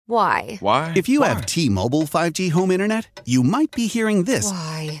Why? Why? If you have T-Mobile 5G home internet, you might be hearing this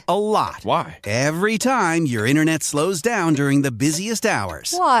Why? a lot. Why? Every time your internet slows down during the busiest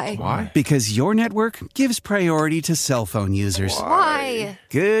hours. Why? Why? Because your network gives priority to cell phone users. Why?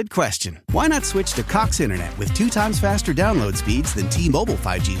 Good question. Why not switch to Cox Internet with 2 times faster download speeds than T-Mobile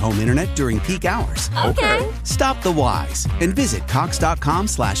 5G home internet during peak hours? Okay. Stop the whys and visit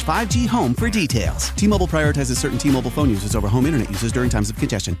cox.com/5G home for details. T-Mobile prioritizes certain T-Mobile phone users over home internet users during times of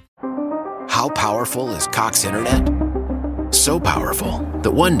congestion. How powerful is Cox Internet? So powerful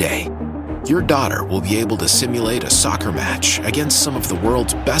that one day, your daughter will be able to simulate a soccer match against some of the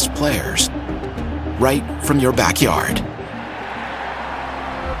world's best players right from your backyard.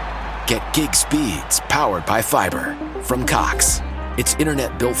 Get gig speeds powered by fiber from Cox. It's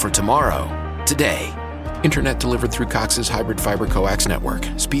internet built for tomorrow, today. Internet delivered through Cox's hybrid fiber coax network.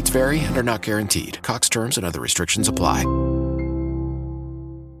 Speeds vary and are not guaranteed. Cox terms and other restrictions apply.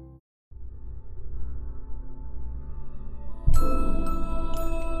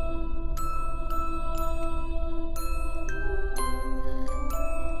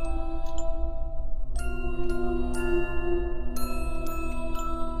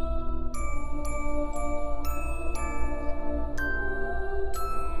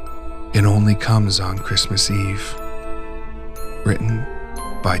 It Only Comes on Christmas Eve. Written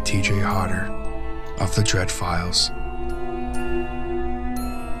by T.J. Hodder of The Dread Files.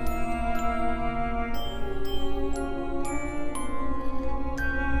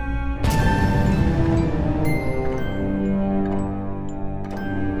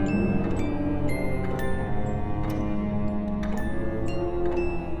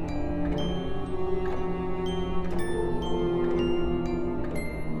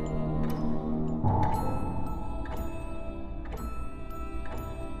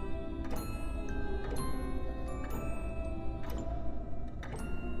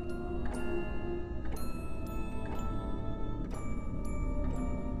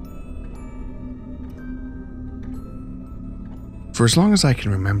 For as long as I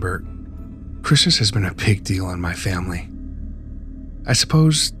can remember, Christmas has been a big deal in my family. I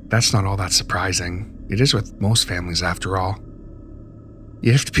suppose that's not all that surprising. It is with most families, after all.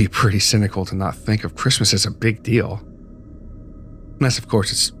 You have to be pretty cynical to not think of Christmas as a big deal. Unless, of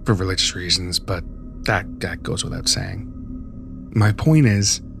course, it's for religious reasons, but that goes without saying. My point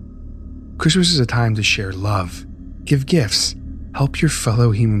is, Christmas is a time to share love, give gifts, help your fellow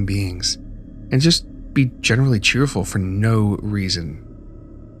human beings, and just be generally cheerful for no reason.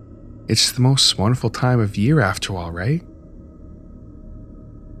 It's the most wonderful time of year after all, right?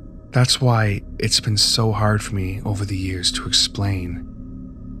 That's why it's been so hard for me over the years to explain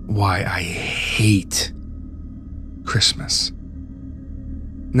why I hate Christmas.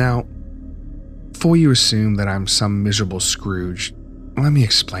 Now, before you assume that I'm some miserable Scrooge, let me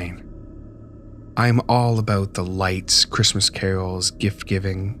explain. I'm all about the lights, Christmas carols, gift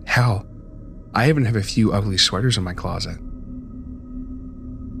giving. Hell, I even have a few ugly sweaters in my closet.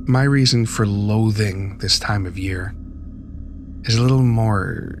 My reason for loathing this time of year is a little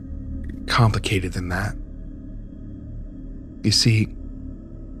more complicated than that. You see,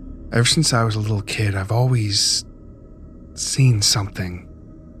 ever since I was a little kid, I've always seen something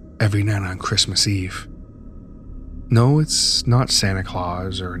every night on Christmas Eve. No, it's not Santa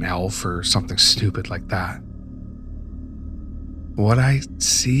Claus or an elf or something stupid like that. What I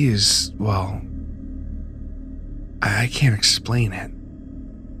see is, well, I can't explain it.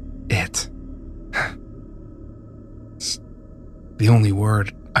 It's the only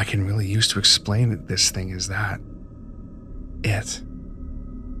word I can really use to explain this thing is that. It.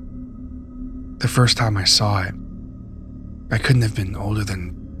 The first time I saw it, I couldn't have been older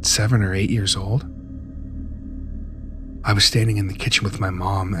than 7 or 8 years old. I was standing in the kitchen with my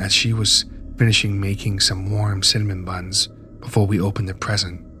mom as she was finishing making some warm cinnamon buns before we opened the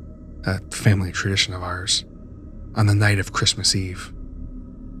present, a family tradition of ours, on the night of Christmas Eve.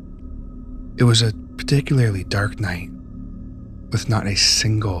 It was a particularly dark night, with not a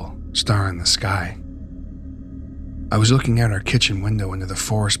single star in the sky. I was looking out our kitchen window into the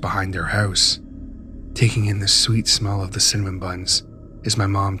forest behind our house, taking in the sweet smell of the cinnamon buns as my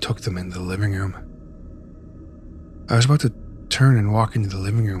mom took them into the living room. I was about to turn and walk into the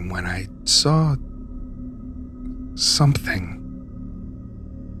living room when I saw something.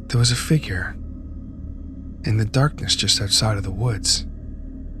 There was a figure in the darkness just outside of the woods.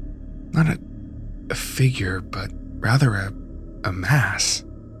 Not a figure, but rather a mass.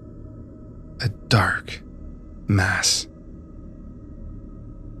 A dark mass.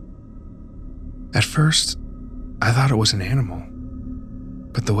 At first, I thought it was an animal,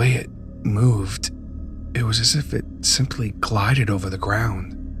 but the way it moved, it was as if it simply glided over the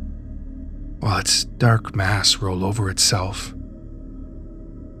ground, while its dark mass rolled over itself.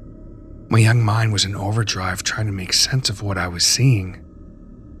 My young mind was in overdrive trying to make sense of what I was seeing.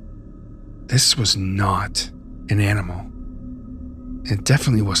 This was not an animal. It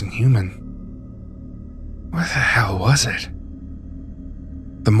definitely wasn't human. What the hell was it?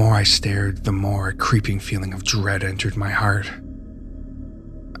 The more I stared, the more a creeping feeling of dread entered my heart.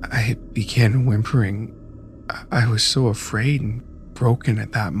 I began whimpering. I was so afraid and broken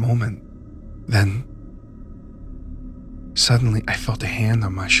at that moment. Then, suddenly I felt a hand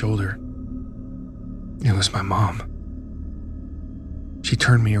on my shoulder. It was my mom. She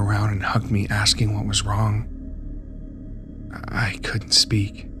turned me around and hugged me, asking what was wrong. I couldn't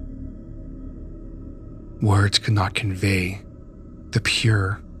speak. Words could not convey the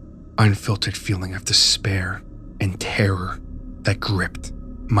pure, unfiltered feeling of despair and terror that gripped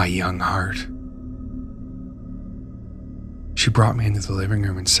my young heart. She brought me into the living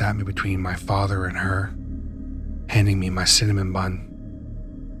room and sat me between my father and her, handing me my cinnamon bun.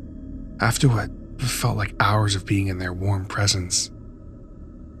 After what felt like hours of being in their warm presence,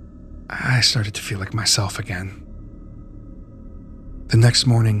 I started to feel like myself again. The next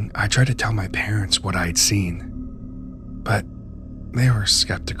morning, I tried to tell my parents what I had seen, but they were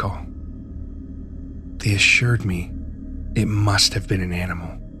skeptical. They assured me it must have been an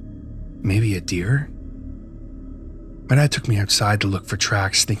animal, maybe a deer. My dad took me outside to look for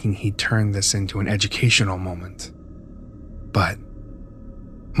tracks, thinking he'd turn this into an educational moment. But,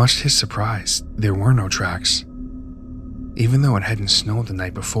 much to his surprise, there were no tracks, even though it hadn't snowed the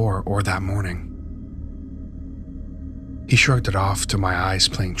night before or that morning. He shrugged it off to my eyes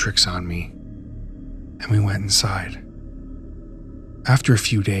playing tricks on me, and we went inside. After a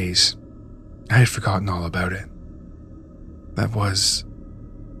few days, I had forgotten all about it. That was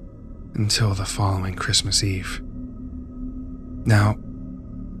until the following Christmas Eve. Now,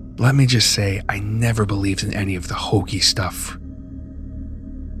 let me just say I never believed in any of the hokey stuff.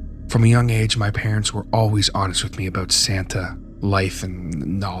 From a young age, my parents were always honest with me about Santa, life,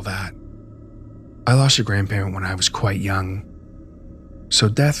 and all that. I lost a grandparent when I was quite young, so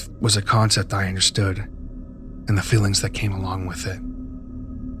death was a concept I understood, and the feelings that came along with it.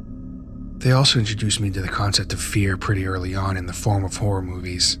 They also introduced me to the concept of fear pretty early on in the form of horror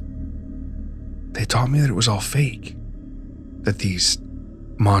movies. They taught me that it was all fake, that these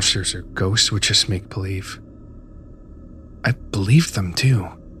monsters or ghosts would just make believe. I believed them too,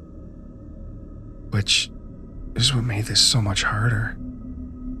 which is what made this so much harder.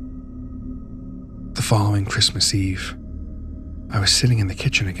 The following Christmas Eve, I was sitting in the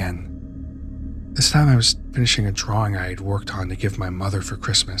kitchen again. This time I was finishing a drawing I had worked on to give my mother for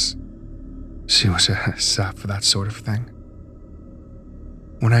Christmas. She was a sap for that sort of thing.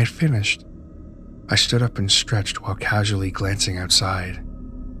 When I had finished, I stood up and stretched while casually glancing outside.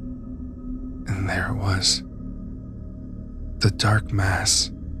 And there it was. The dark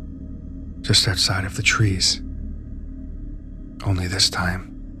mass, just outside of the trees. Only this time,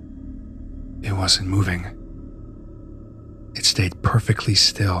 it wasn't moving. It stayed perfectly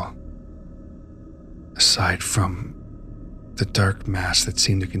still, aside from the dark mass that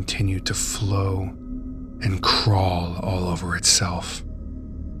seemed to continue to flow and crawl all over itself.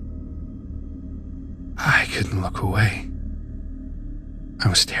 I couldn't look away. I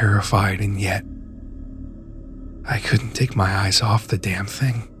was terrified, and yet I couldn't take my eyes off the damn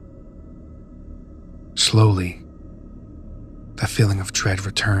thing. Slowly, the feeling of dread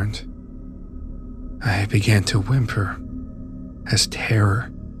returned. I began to whimper as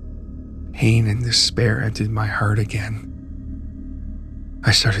terror, pain, and despair entered my heart again.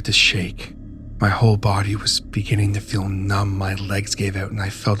 I started to shake. My whole body was beginning to feel numb. My legs gave out and I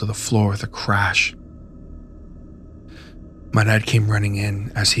fell to the floor with a crash. My dad came running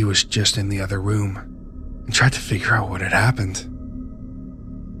in as he was just in the other room and tried to figure out what had happened.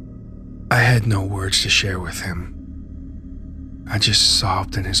 I had no words to share with him. I just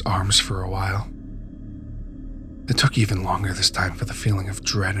sobbed in his arms for a while. It took even longer this time for the feeling of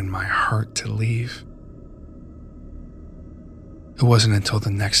dread in my heart to leave. It wasn't until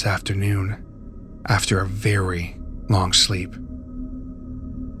the next afternoon, after a very long sleep,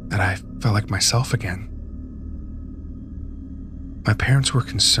 that I felt like myself again. My parents were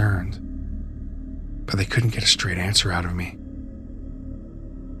concerned, but they couldn't get a straight answer out of me.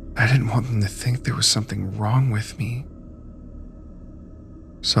 I didn't want them to think there was something wrong with me,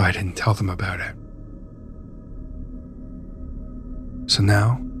 so I didn't tell them about it. So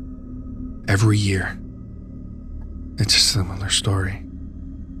now, every year, it's a similar story.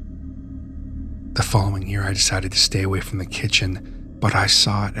 The following year, I decided to stay away from the kitchen, but I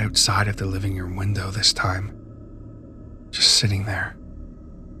saw it outside of the living room window this time, just sitting there.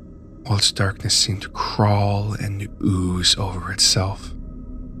 while its darkness seemed to crawl and ooze over itself.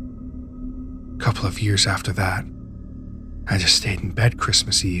 A couple of years after that, I just stayed in bed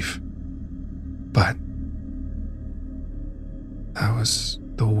Christmas Eve. But that was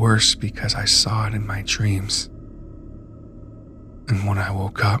the worst because I saw it in my dreams. And when I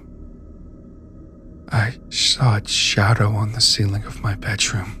woke up, I saw its shadow on the ceiling of my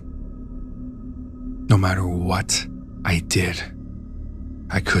bedroom. No matter what I did,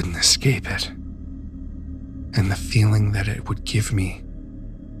 I couldn't escape it. And the feeling that it would give me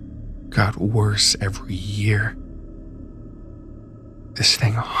got worse every year. This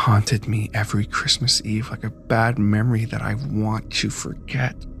thing haunted me every Christmas Eve like a bad memory that I want to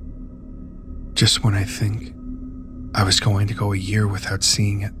forget. Just when I think I was going to go a year without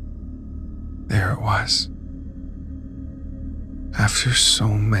seeing it, there it was. After so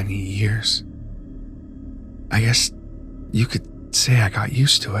many years, I guess you could say I got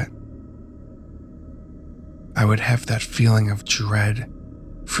used to it. I would have that feeling of dread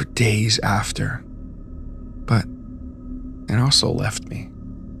for days after, but it also left me.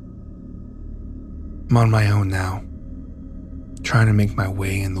 I'm on my own now, trying to make my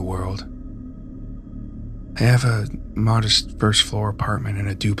way in the world. I have a modest first-floor apartment in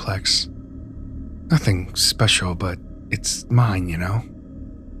a duplex. Nothing special, but it's mine, you know?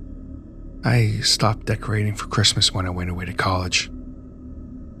 I stopped decorating for Christmas when I went away to college.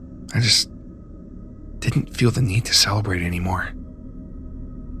 I just didn't feel the need to celebrate anymore.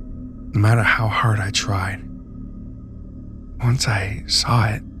 No matter how hard I tried, once I saw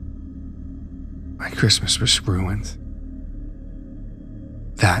it, my Christmas was ruined.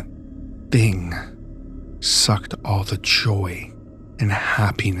 That thing sucked all the joy and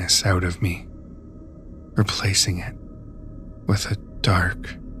happiness out of me, replacing it with a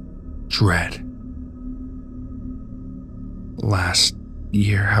dark dread. Last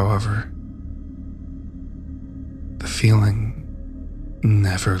year, however, the feeling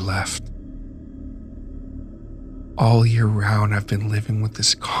never left. All year round, I've been living with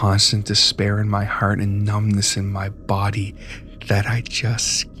this constant despair in my heart and numbness in my body that I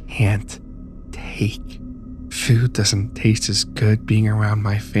just can't take. Food doesn't taste as good. Being around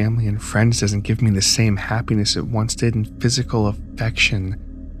my family and friends doesn't give me the same happiness it once did, and physical affection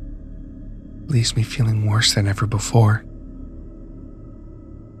leaves me feeling worse than ever before.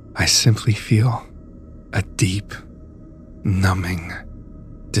 I simply feel a deep, numbing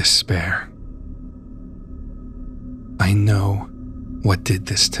despair. I know what did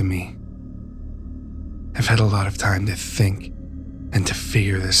this to me. I've had a lot of time to think and to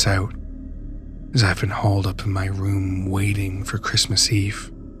figure this out, as I've been holed up in my room waiting for Christmas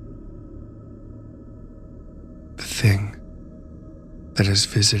Eve. The thing that has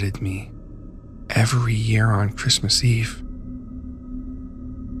visited me every year on Christmas Eve,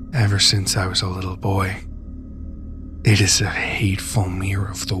 ever since I was a little boy. It is a hateful mirror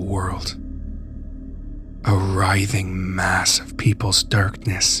of the world, a writhing mass of people's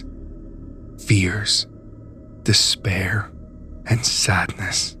darkness, fears, despair, and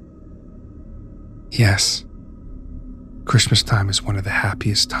sadness. Yes, Christmas time is one of the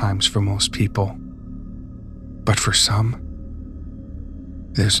happiest times for most people, but for some,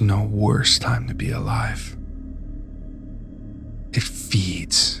 there's no worse time to be alive. It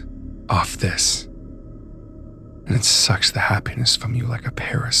feeds off this, and it sucks the happiness from you like a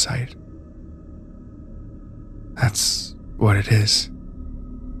parasite. That's what it is.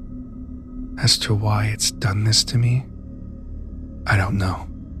 As to why it's done this to me, I don't know.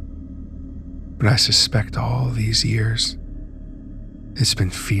 But I suspect all these years, it's been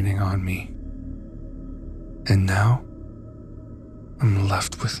feeding on me. And now, I'm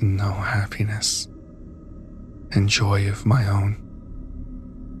left with no happiness and joy of my own.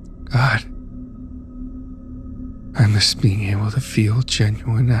 God, I miss being able to feel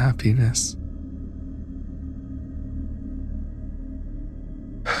genuine happiness.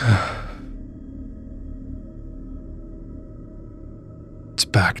 It's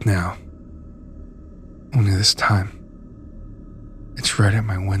back now. Only this time, it's right at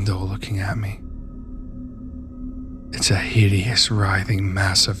my window looking at me. It's a hideous, writhing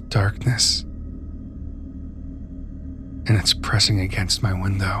mass of darkness, and it's pressing against my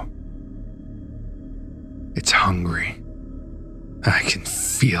window. It's hungry. I can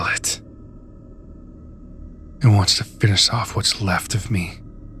feel it. It wants to finish off what's left of me,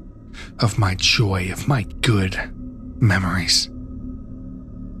 of my joy, of my good memories.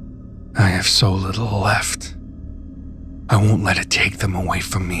 I have so little left. I won't let it take them away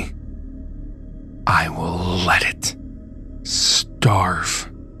from me. I will let it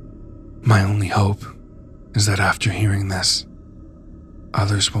starve. My only hope is that after hearing this,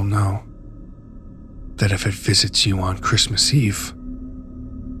 Others will know that if it visits you on Christmas Eve,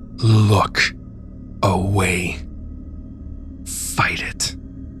 look away. Fight it,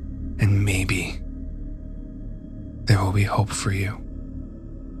 and maybe there will be hope for you.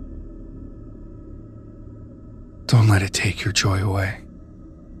 Don't let it take your joy away.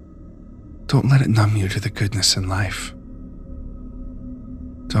 Don't let it numb you to the goodness in life.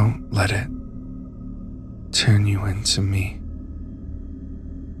 Don't let it turn you into me.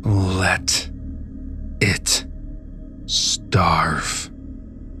 Let it starve.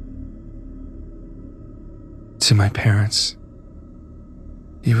 To my parents,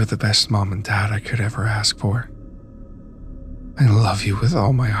 you were the best mom and dad I could ever ask for. I love you with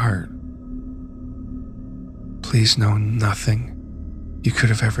all my heart. Please know nothing you could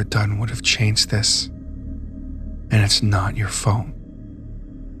have ever done would have changed this, and it's not your fault.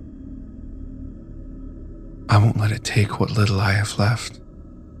 I won't let it take what little I have left.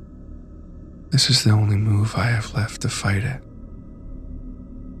 This is the only move I have left to fight it.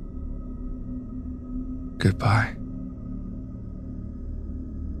 Goodbye.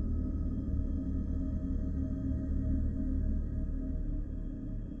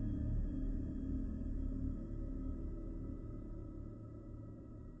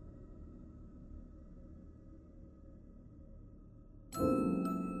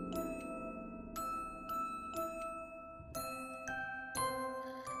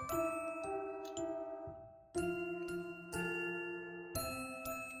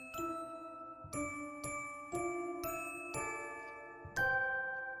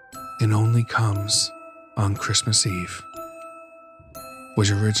 It Only Comes on Christmas Eve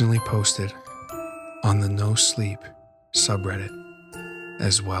was originally posted on the No Sleep subreddit,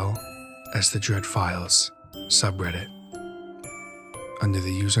 as well as the Dread Files subreddit, under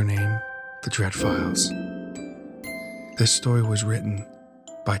the username The Dread Files. This story was written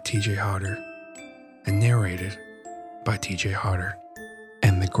by TJ Harder and narrated by TJ Harder,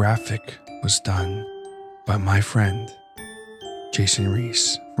 and the graphic was done by my friend Jason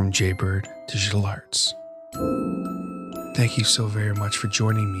Reese from Jaybird Digital Arts. Thank you so very much for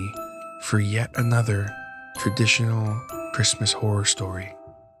joining me for yet another traditional Christmas horror story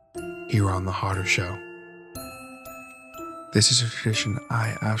here on The Harder Show. This is a tradition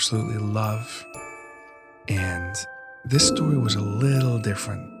I absolutely love, and this story was a little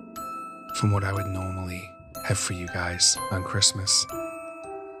different from what I would normally have for you guys on Christmas,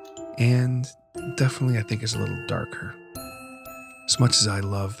 and definitely I think is a little darker. As much as I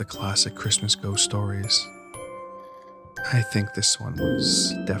love the classic Christmas ghost stories, I think this one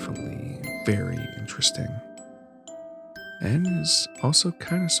was definitely very interesting. And is also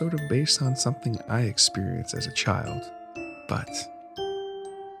kind of sort of based on something I experienced as a child. But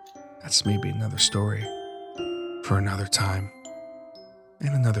that's maybe another story for another time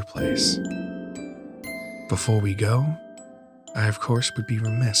and another place. Before we go, I of course would be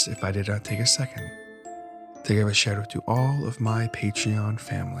remiss if I did not take a second to give a shout out to all of my Patreon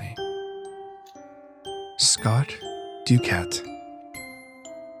family. Scott Ducat,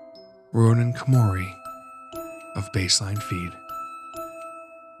 Ronan Kamori of Baseline Feed,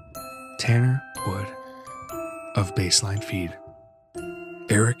 Tanner Wood of Baseline Feed,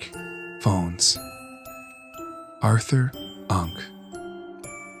 Eric Phones, Arthur Unk,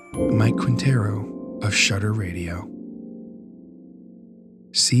 Mike Quintero of Shutter Radio,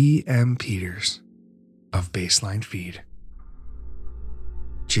 C.M. Peters of Baseline Feed,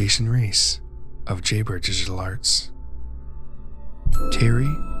 Jason Reese of Jaybird Digital Arts, Terry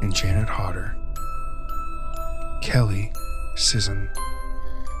and Janet Hodder, Kelly Sisson,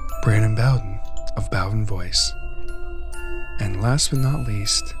 Brandon Bowden of Bowden Voice, and last but not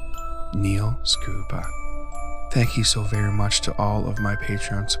least, Neil Scuba. Thank you so very much to all of my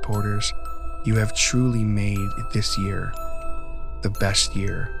Patreon supporters. You have truly made this year the best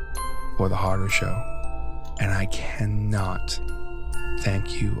year for The Harder Show, and I cannot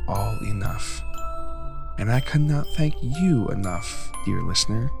thank you all enough. And I cannot thank you enough, dear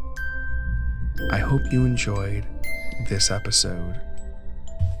listener. I hope you enjoyed this episode.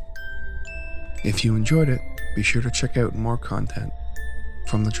 If you enjoyed it, be sure to check out more content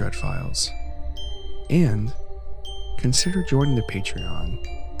from the Dread Files. And consider joining the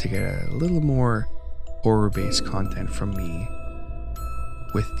Patreon to get a little more horror-based content from me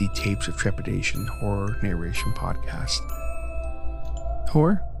with the Tapes of Trepidation Horror Narration Podcast.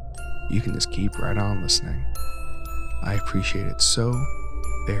 Or you can just keep right on listening. I appreciate it so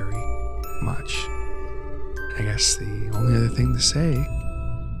very much. I guess the only other thing to say,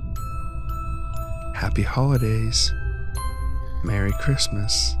 Happy Holidays, Merry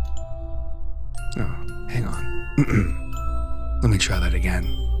Christmas. Oh, hang on. Let me try that again.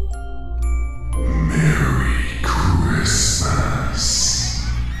 Merry Christmas.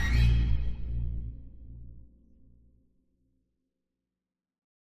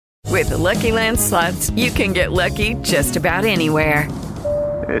 With the Lucky Land Slots, you can get lucky just about anywhere.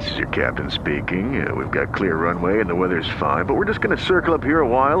 This is your captain speaking. We've got clear runway and the weather's fine, but we're just going to circle up here a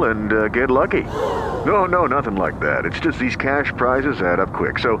while and get lucky. No, nothing like that. It's just these cash prizes add up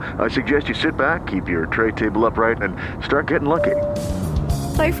quick. So I suggest you sit back, keep your tray table upright, and start getting lucky.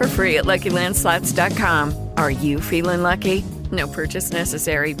 Play for free at LuckyLandSlots.com. Are you feeling lucky? No purchase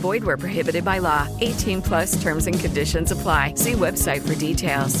necessary. Void where prohibited by law. 18 plus terms and conditions apply. See website for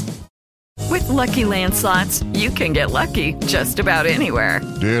details. With Lucky Land Slots, you can get lucky just about anywhere.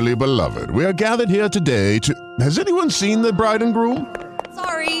 Dearly beloved, we are gathered here today to... Has anyone seen the bride and groom?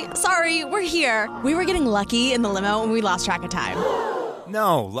 Sorry, we're here. We were getting lucky in the limo and we lost track of time.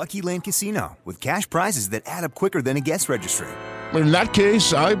 No, Lucky Land Casino, with cash prizes that add up quicker than a guest registry. In that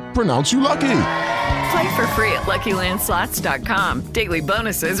case, I pronounce you lucky. Play for free at LuckyLandSlots.com. Daily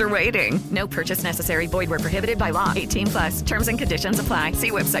bonuses are waiting. No purchase necessary. Void where prohibited by law. 18 plus terms and conditions apply.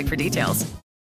 See website for details.